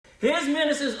His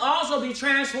ministers also be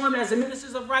transformed as the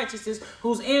ministers of righteousness,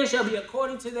 whose end shall be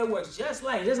according to their works. Just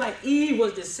like Eve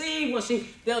was deceived when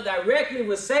she dealt directly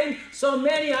with Satan, so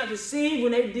many are deceived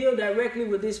when they deal directly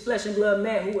with this flesh and blood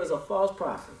man who is a false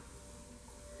prophet.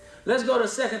 Let's go to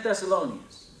 2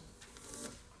 Thessalonians.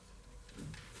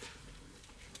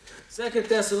 2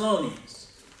 Thessalonians.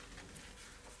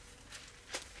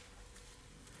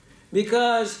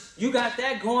 Because you got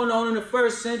that going on in the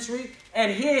first century. And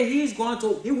here he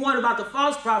warned about the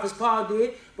false prophets, Paul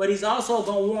did, but he's also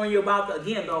going to warn you about,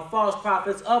 the false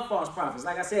prophets of false prophets.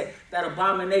 Like I said, that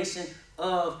abomination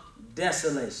of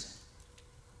desolation.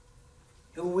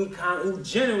 Who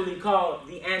generally call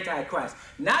the Antichrist.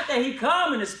 Not that he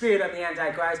come in the spirit of the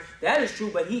Antichrist. That is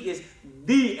true, but he is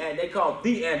they call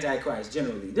the Antichrist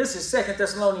generally. This is 2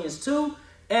 Thessalonians 2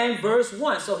 and verse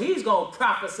 1. So he's going to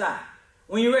prophesy.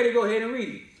 When you're ready, go ahead and read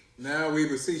it. Now we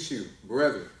beseech you,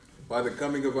 brethren, by the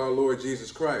coming of our Lord Jesus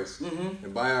Christ,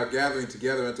 and by our gathering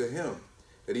together unto him,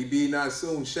 that he be not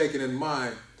soon shaken in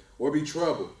mind, or be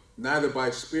troubled, neither by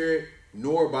spirit,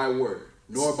 nor by word,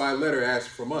 nor by letter asked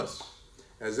from us,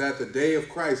 as that the day of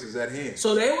Christ is at hand.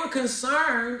 So they were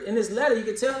concerned, in this letter, you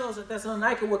can tell those at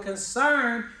Thessalonica were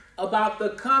concerned about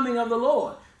the coming of the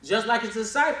Lord. Just like his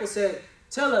disciples said,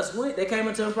 tell us when, they came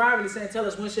unto him privately saying, tell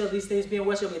us when shall these things be and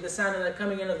what shall be the sign of the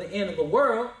coming in of the end of the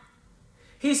world.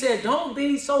 He said, don't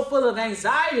be so full of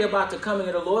anxiety about the coming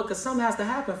of the Lord, because something has to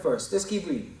happen first. Let's keep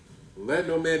reading. Let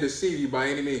no man deceive you by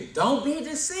any means. Don't be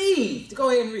deceived. Go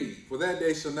ahead and read. For that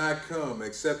day shall not come,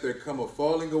 except there come a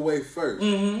falling away first,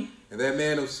 and that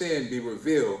man of sin be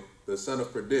revealed, the son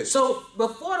of perdition. So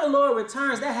before the Lord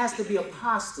returns, there has to be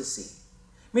apostasy.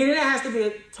 Meaning there has to be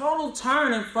a total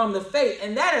turning from the faith,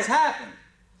 and that has happened.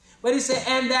 But he said,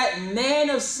 and that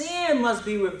man of sin must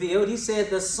be revealed. He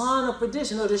said, the son of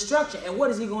perdition or destruction. And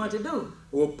what is he going to do?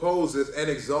 Who opposeth and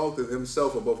exalteth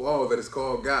himself above all that is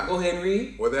called God. Go ahead and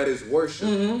read. Or that is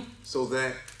worship, so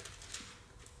that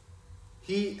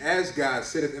he as God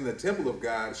sitteth in the temple of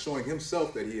God, showing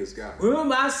himself that he is God.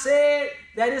 Remember I said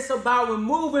that it's about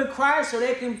removing Christ so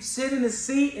they can sit in the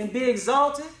seat and be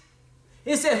exalted?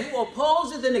 It said, who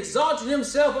opposeth and exalted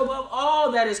himself above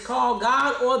all that is called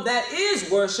God or that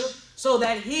is worship, so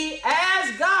that he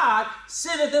as God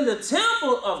sitteth in the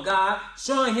temple of God,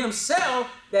 showing himself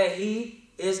that he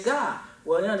is God.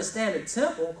 Well, you understand the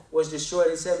temple was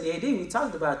destroyed in 70 AD. We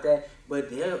talked about that,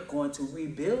 but they're going to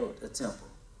rebuild the temple.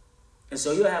 And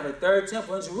so you'll have a third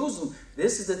temple in Jerusalem.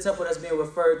 This is the temple that's being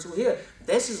referred to here.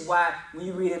 This is why when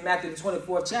you read in Matthew the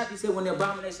 24th chapter, he said, when the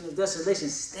abomination of desolation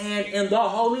stand in the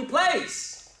holy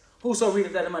place. Whoso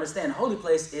readeth, let him understand. The holy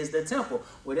place is the temple.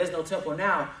 Well, there's no temple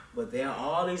now, but there are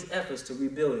all these efforts to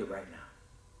rebuild it right now.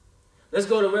 Let's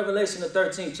go to Revelation the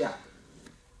 13th chapter.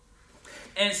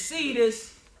 And see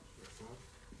this.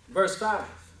 Verse 5.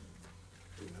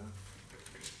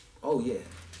 Oh, yeah.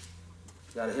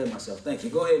 Got ahead of myself. Thank you.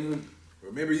 Go ahead and read.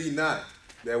 Remember ye not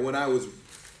that when I was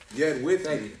yet with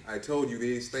you, I told you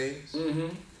these things?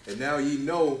 And now ye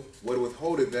know what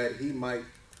withholdeth that he might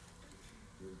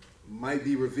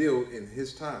be revealed in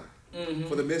his time.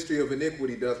 For the mystery of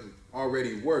iniquity doth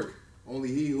already work. Only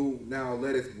he who now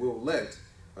letteth will let,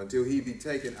 until he be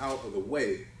taken out of the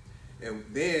way. And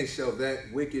then shall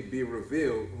that wicked be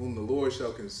revealed, whom the Lord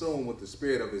shall consume with the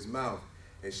spirit of his mouth,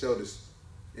 and shall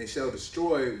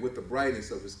destroy with the brightness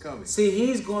of his coming. See,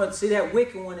 that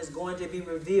wicked one is going to be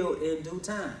revealed in due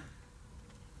time.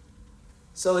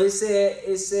 So it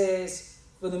says,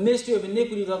 for the mystery of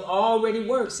iniquity doth already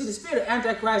work. See, the spirit of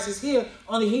Antichrist is here,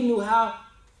 only he knew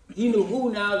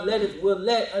who now will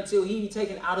let until he be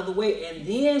taken out of the way. And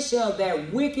then shall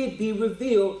that wicked be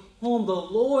revealed, whom the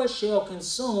Lord shall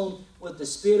consume with the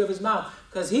spirit of his mouth.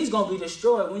 Because he's going to be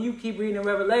destroyed. When you keep reading in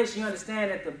Revelation, you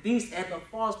understand that the beast and the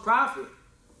false prophet,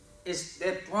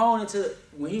 they're thrown into,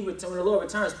 when the Lord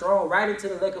returns, thrown right into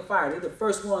the lake of fire. They're the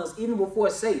first ones, even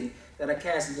before Satan, that are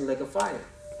cast into the lake of fire.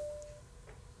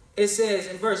 It says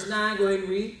in verse 9, go ahead and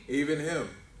read. Even him,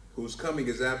 whose coming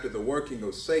is after the working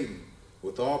of Satan,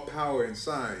 with all power and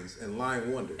signs and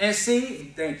lying wonders. And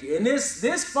see, thank you. And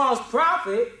this false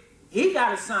prophet, he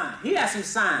got a sign. He has some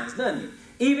signs, doesn't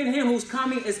he? Even him whose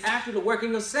coming is after the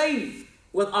working of Satan,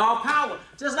 with all power.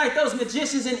 Just like those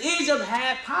magicians in Egypt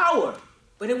had power,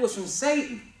 but it was from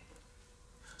Satan.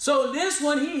 So this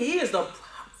one, he is the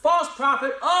false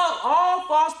prophet of all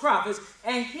false prophets,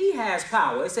 and he has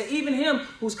power. It said, even him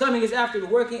whose coming is after the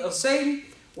working of Satan,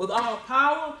 with all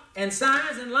power and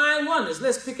signs and lying wonders.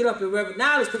 Let's pick it up in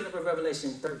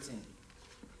Revelation 13.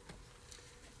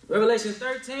 Revelation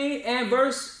 13 and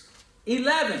verse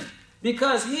 11.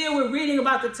 Because here we're reading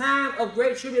about the time of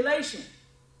great tribulation.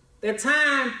 The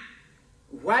time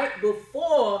right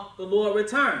before the Lord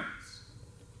returns.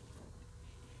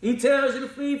 He tells you to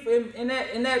flee in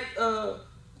that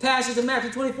passage of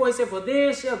Matthew 24. He said, "For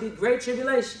then shall be great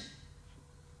tribulation."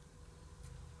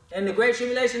 And the great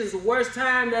tribulation is the worst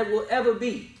time that will ever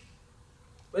be.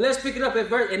 But let's pick it up at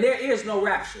verse, and there is no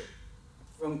rapture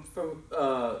from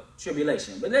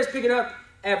tribulation. But let's pick it up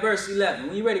at verse 11.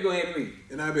 When you're ready, go ahead and read.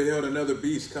 "And I beheld another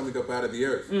beast coming up out of the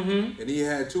earth, and he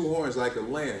had 2 horns like a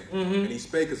lamb, and he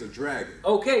spake as a dragon.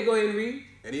 Okay, go ahead and read.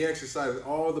 And he exercised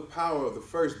all the power of the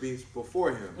first beast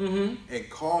before him, and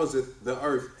causeth the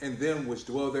earth and them which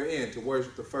dwell therein to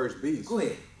worship the first beast, Go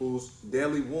ahead. whose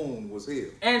deadly wound was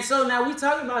healed." And so now we're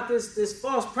talking about this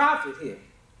false prophet here.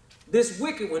 This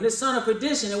wicked one, this son of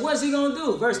perdition. And what's he going to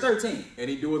do? Verse 13. "And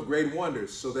he doeth great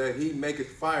wonders, so that he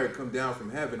maketh fire come down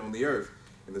from heaven on the earth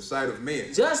in the sight of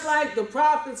men." Just like the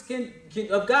prophets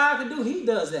of God can do, he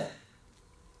does that.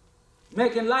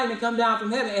 Making lightning come down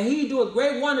from heaven. And he do a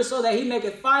great wonder so that he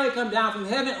maketh fire come down from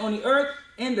heaven on the earth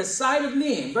in the sight of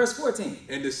men. Verse 14.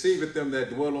 "And deceiveth them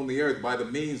that dwell on the earth by the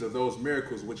means of those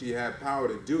miracles which he had power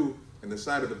to do in the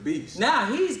sight of the beast." Now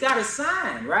he's got a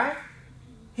sign, right?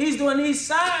 He's doing these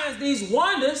signs, these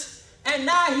wonders, and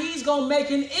now he's going to make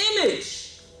an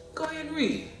image. Go ahead and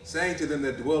read. "Saying to them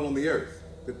that dwell on the earth,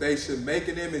 that they should make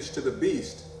an image to the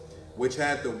beast, which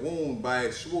had the wound by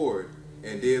a sword,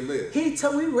 and did live."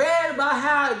 We read about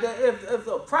how if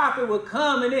a prophet would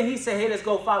come and then he said, "Hey, let's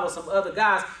go follow some other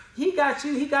guys." He got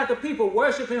the people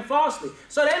worshiping falsely.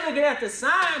 So they're looking at the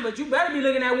sign, but you better be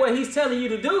looking at what he's telling you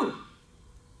to do.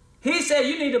 He said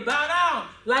you need to bow down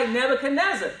like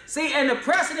Nebuchadnezzar. See, and the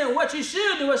precedent, what you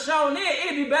should do is shown there.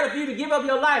 It'd be better for you to give up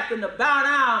your life than to bow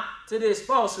down to this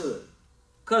falsehood.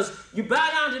 Because you bow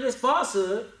down to this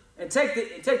falsehood and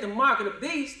take the mark of the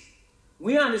beast,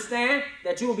 we understand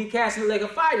that you will be cast in the lake of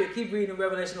fire. Keep reading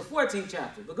Revelation the 14th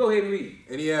chapter. But go ahead and read.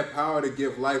 "And he had power to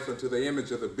give life unto the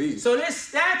image of the beast." So this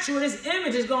statue, this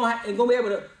image is going to be able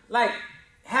to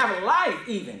have life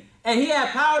even. And he had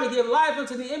power to give life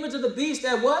unto the image of the beast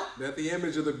that what? "That the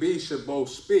image of the beast should both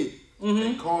speak,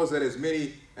 and cause that as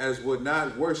many as would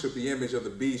not worship the image of the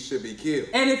beast should be killed."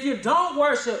 And if you don't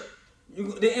worship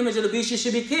the image of the beast, you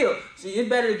should be killed. So it's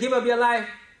better to give up your life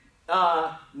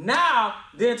now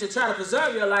than to try to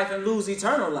preserve your life and lose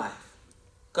eternal life.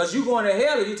 Because you're going to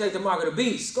hell if you take the mark of the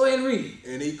beast. Go ahead and read.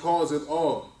 "And he causeth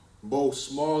all, both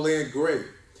small and great,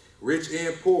 rich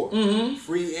and poor,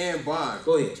 free and bond,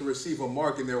 Go ahead. to receive a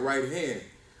mark in their right hand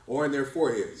or in their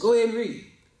foreheads. Go ahead and read.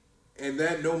 And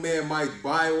that no man might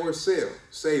buy or sell,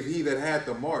 save he that had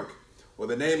the mark, or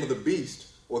the name of the beast,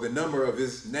 or the number of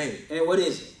his name." And what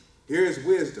is it? "Here is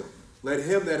wisdom. Let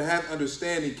him that hath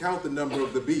understanding count the number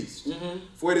of the beast.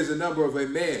 For it is the number of a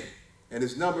man, and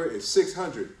his number is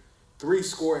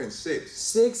 666.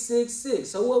 666.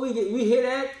 So what we get, we hear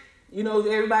that. You know,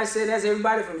 everybody said that's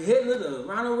everybody from Hitler to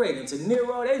Ronald Reagan to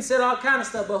Nero. They said all kind of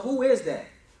stuff, but who is that?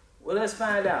 Well, let's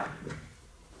find out.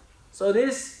 So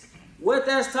what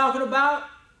that's talking about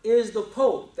is the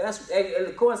Pope.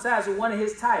 It coincides with one of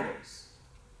his titles.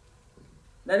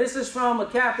 Now, this is from a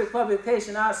Catholic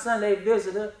publication, Our Sunday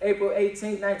Visitor, April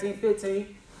 18,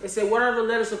 1915. It said, "What are the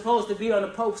letters supposed to be on the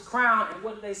Pope's crown, and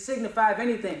what do they signify, if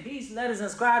anything? These letters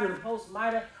inscribed in the Pope's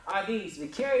mitre are these: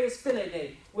 Vicarius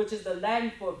Filidae, which is the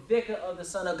Latin for Vicar of the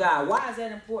Son of God." Why is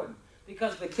that important?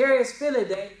 Because Vicarius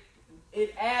Filidae,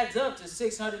 it adds up to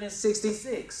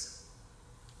 666.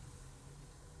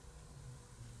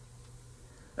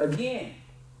 Again,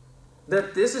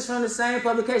 this is from the same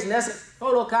publication. That's a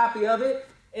photocopy of it.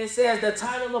 It says the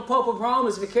title of the Pope of Rome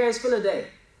is Vicarius Filidae.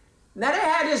 Now, they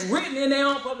had this written in their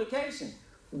own publication.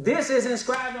 This is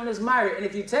inscribed on his mitre. And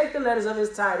if you take the letters of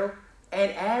his title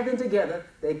and add them together,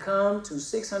 they come to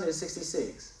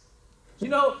 666. You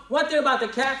know, one thing about the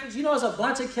Catholics, you know, it's a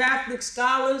bunch of Catholic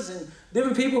scholars and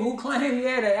different people who claim,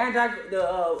 the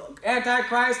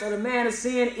Antichrist or the man of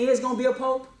sin is going to be a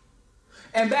pope.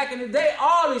 And back in the day,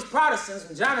 all these Protestants,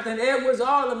 from Jonathan Edwards,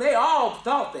 all of them, they all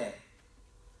thought that.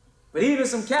 But even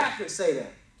some Catholics say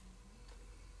that.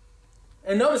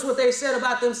 And notice what they said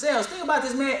about themselves. Think about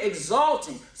this man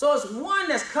exalting. So it's one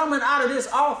that's coming out of this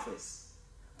office.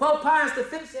 Pope Pius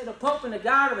V said the Pope and the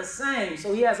God are the same,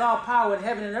 so he has all power in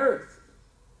heaven and earth.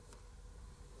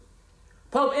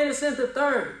 Pope Innocent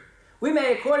III, we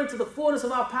may, according to the fullness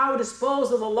of our power,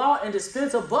 dispose of the law and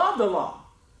dispense above the law.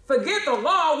 Forget the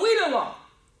law, we the law.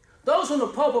 Those whom the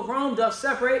Pope of Rome doth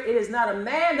separate, it is not a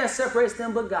man that separates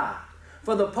them but God.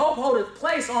 For the Pope holdeth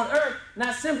place on earth,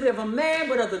 not simply of a man,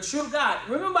 but of the true God.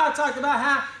 Remember I talked about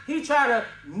how he tried to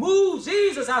move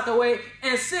Jesus out the way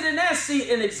and sit in that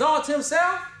seat and exalt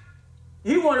himself?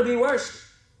 You want to be worshipped.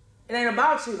 It ain't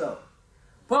about you, though.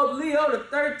 Pope Leo the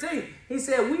 13th, he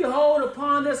said, we hold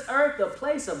upon this earth the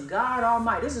place of God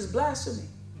Almighty. This is blasphemy.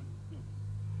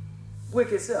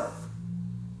 Wicked self.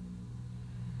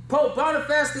 Pope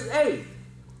Boniface VIII,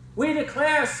 we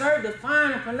declare, assert,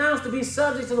 define, and pronounce to be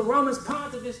subject to the Roman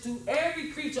pontiffs to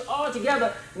every creature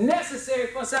altogether necessary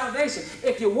for salvation.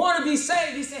 If you want to be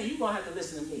saved, he's saying, you're going to have to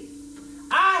listen to me.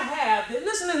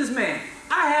 Listen to this man.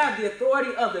 I have the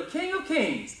authority of the King of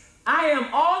Kings. I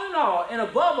am all in all and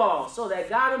above all, so that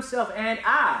God himself and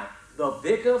I, the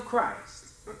vicar of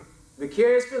Christ,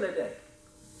 Vicarious Filii,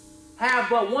 have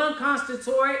but one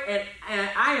constitutory, and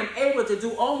I am able to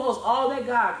do almost all that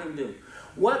God can do.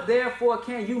 What therefore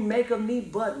can you make of me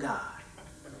but God?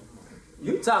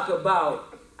 You talk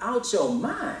about out your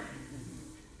mind.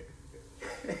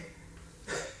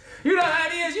 You know how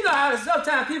it is? You know how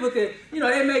sometimes people could,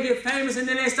 they may get famous and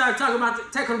then they start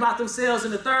talking about themselves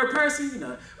in the third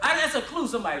person? That's a clue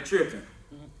somebody tripping.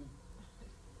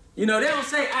 They don't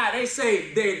say I, they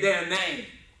say their name.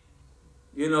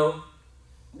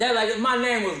 That like if my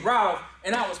name was Ralph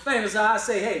and I was famous, I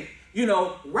say, hey,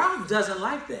 Ralph doesn't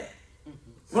like that.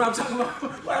 When I'm talking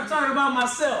about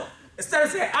myself. Instead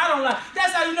of saying I don't like,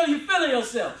 that's how you know you're feeling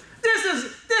yourself. This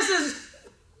is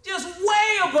just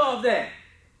way above that.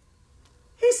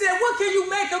 He said, what can you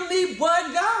make of me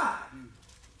but God?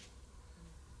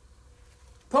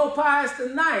 Pope Pius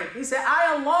IX, he said,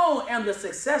 I alone am the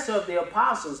successor of the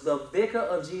apostles, the vicar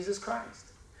of Jesus Christ.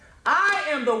 I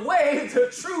am the way, the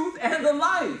truth, and the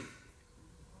life.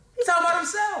 He's talking about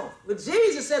himself. But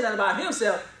Jesus said that about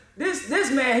himself.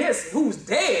 This man here, who's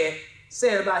dead,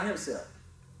 said about himself.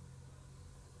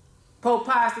 Pope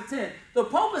Pius X, the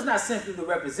Pope is not simply the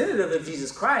representative of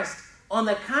Jesus Christ. On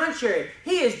the contrary,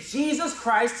 he is Jesus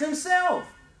Christ himself,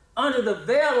 under the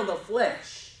veil of the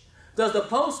flesh. Does the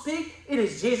Pope speak? It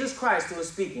is Jesus Christ who is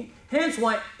speaking. Hence,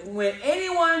 when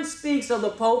anyone speaks of the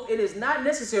Pope, it is not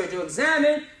necessary to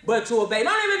examine, but to obey.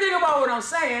 Don't even think about what I'm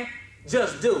saying.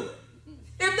 Just do it.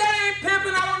 If that ain't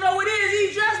pimping, I don't know what is.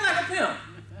 He's dressed like a pimp.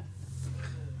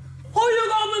 Who you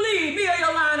gonna believe, me or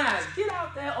your lying eyes? Get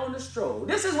out there on the stroll.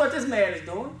 This is what this man is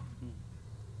doing.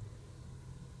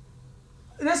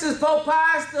 This is Pope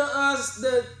Pius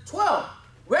the 12th.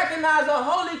 Recognize the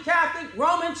Holy Catholic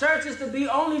Roman Church is to be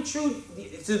the only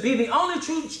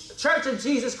true church of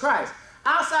Jesus Christ,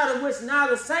 outside of which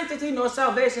neither sanctity nor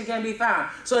salvation can be found.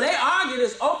 So they argue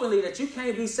this openly that you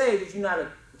can't be saved if you're not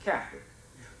a Catholic.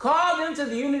 Call them to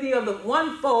the unity of the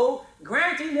one fold,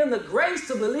 granting them the grace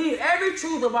to believe every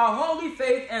truth of our holy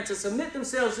faith and to submit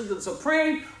themselves to the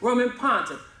supreme Roman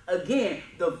pontiff. Again,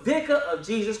 the vicar of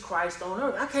Jesus Christ on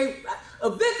earth. A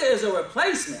vicar is a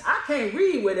replacement. I can't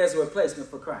read where there's a replacement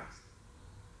for Christ.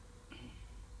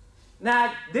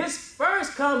 Now, this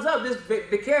first comes up, this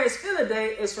Vicarious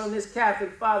Filii is from this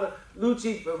Catholic father,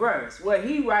 Luigi Ferreris, where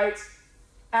he writes,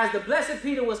 as the Blessed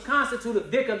Peter was constituted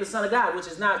vicar of the Son of God, which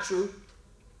is not true.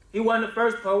 He wasn't the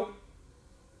first pope.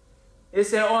 It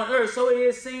said, on earth, so it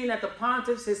is seen that the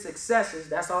pontiffs, his successors,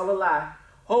 that's all a lie,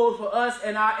 hold for us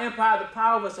and our empire the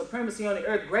power of a supremacy on the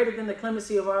earth greater than the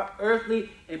clemency of our earthly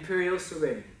imperial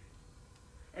serenity.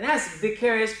 And that's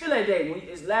Vicarious Filii.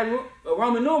 It's Latin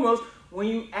Roman numerals. When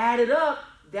you add it up,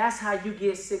 that's how you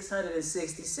get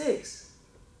 666.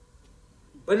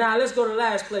 But now let's go to the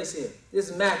last place here. This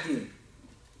is Matthew.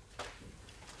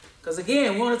 Because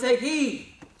again, we want to take heed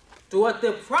to what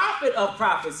the prophet of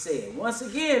prophets said. Once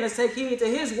again, let's take heed to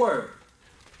his word.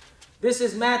 This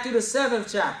is Matthew the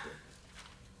 7th chapter.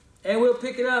 And we'll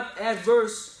pick it up at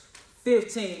verse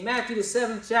 15. Matthew the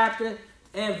 7th chapter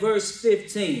and verse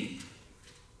 15.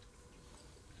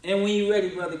 And when you're ready,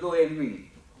 brother, go ahead and read.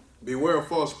 Beware of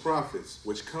false prophets,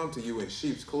 which come to you in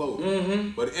sheep's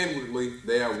clothing, but inwardly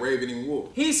they are ravening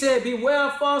wolves. He said, beware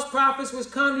of false prophets,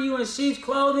 which come to you in sheep's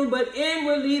clothing, but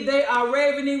inwardly they are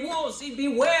ravening wolves. See,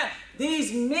 beware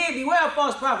these men, beware of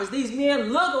false prophets. These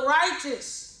men look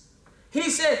righteous. He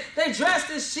said, they dressed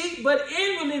as sheep, but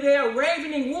inwardly they are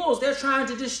ravening wolves. They're trying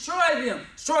to destroy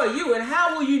you. And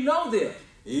how will you know them?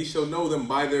 Ye shall know them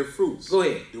by their fruits. Go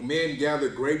ahead. Do men gather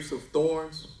grapes of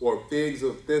thorns or figs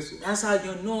of thistles? That's how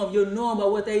you know them. You'll know them by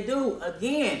what they do.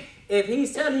 Again, if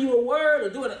he's telling you a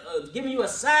word or giving you a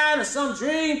sign or some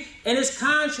dream, and it's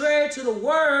contrary to the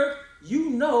word,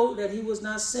 you know that he was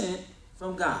not sent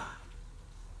from God.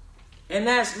 And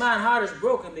that's my heart is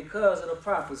broken because of the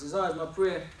prophets. It's always my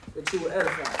prayer that you will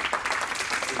edify.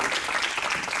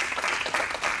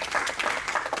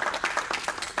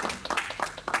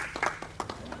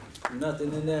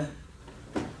 Nothing in there.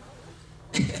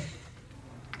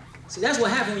 See, that's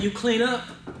what happens when you clean up.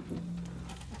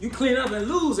 You clean up and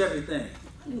lose everything.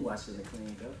 You watch it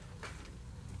clean up.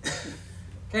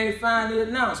 Can't find the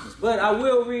announcements, but I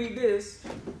will read this.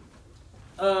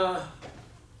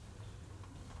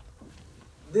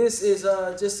 This is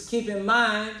just to keep in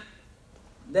mind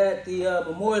that the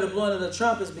Memorial of the Blowing of the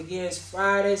Trumpets begins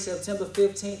Friday, September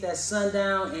 15th at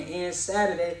sundown and ends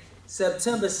Saturday,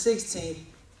 September 16th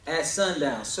at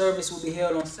sundown. Service will be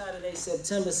held on Saturday,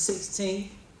 September 16th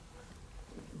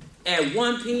at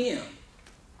 1 p.m.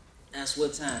 That's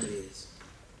what time it is.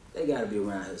 They got to be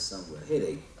around here somewhere. Here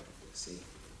they go. See,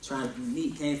 trying to be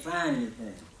neat, can't find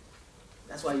anything.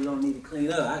 That's why you don't need to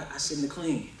clean up. I shouldn't have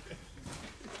cleaned.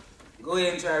 Go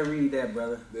ahead and try to read that,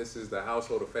 brother. This is the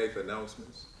Household of Faith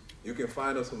announcements. You can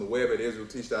find us on the web at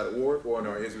IsraelTeach.org or on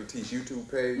our Israel Teach YouTube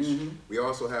page. Mm-hmm. We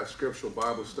also have scriptural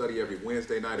Bible study every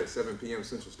Wednesday night at 7 p.m.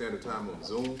 Central Standard Time on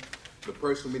Zoom. The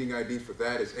personal meeting ID for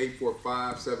that is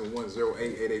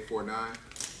 845-710-8849.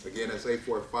 Again, that's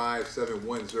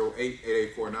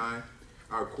 845-710-8849.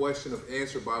 Our question of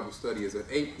answer Bible study is at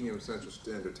 8 p.m. Central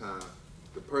Standard Time.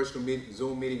 The personal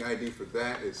Zoom meeting ID for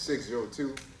that is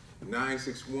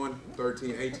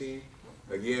 602-961-1318.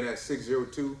 Again, that's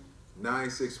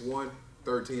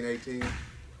 602-961-1318.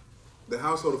 The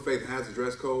Household of Faith has a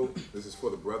dress code. This is for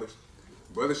the brothers.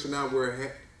 Brothers should not wear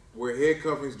head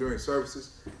coverings during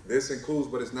services. This includes,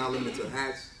 but it's not limited to,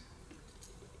 hats,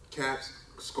 caps,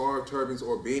 scarf, turbans,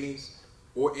 or beanies,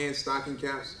 and stocking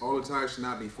caps. All attire should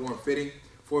not be form-fitting.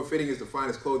 Form-fitting is defined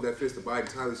as clothes that fits the body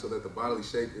tightly so that the bodily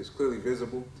shape is clearly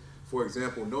visible. For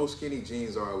example, no skinny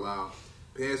jeans are allowed.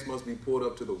 Pants must be pulled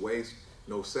up to the waist.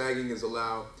 No sagging is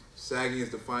allowed. Sagging is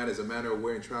defined as a manner of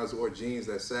wearing trousers or jeans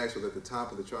that sag so that the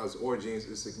top of the trousers or jeans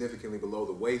is significantly below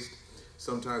the waist,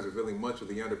 sometimes revealing much of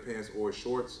the underpants or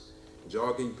shorts.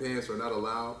 Jogging pants are not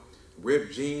allowed.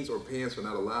 Ripped jeans or pants are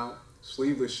not allowed.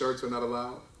 Sleeveless shirts are not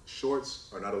allowed. Shorts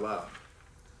are not allowed.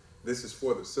 This is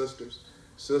for the sisters.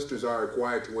 Sisters are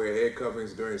required to wear head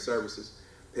coverings during services.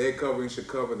 Head coverings should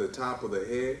cover the top of the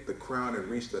head, the crown, and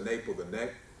reach the nape of the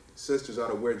neck. Sisters are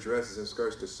to wear dresses and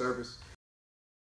skirts to service.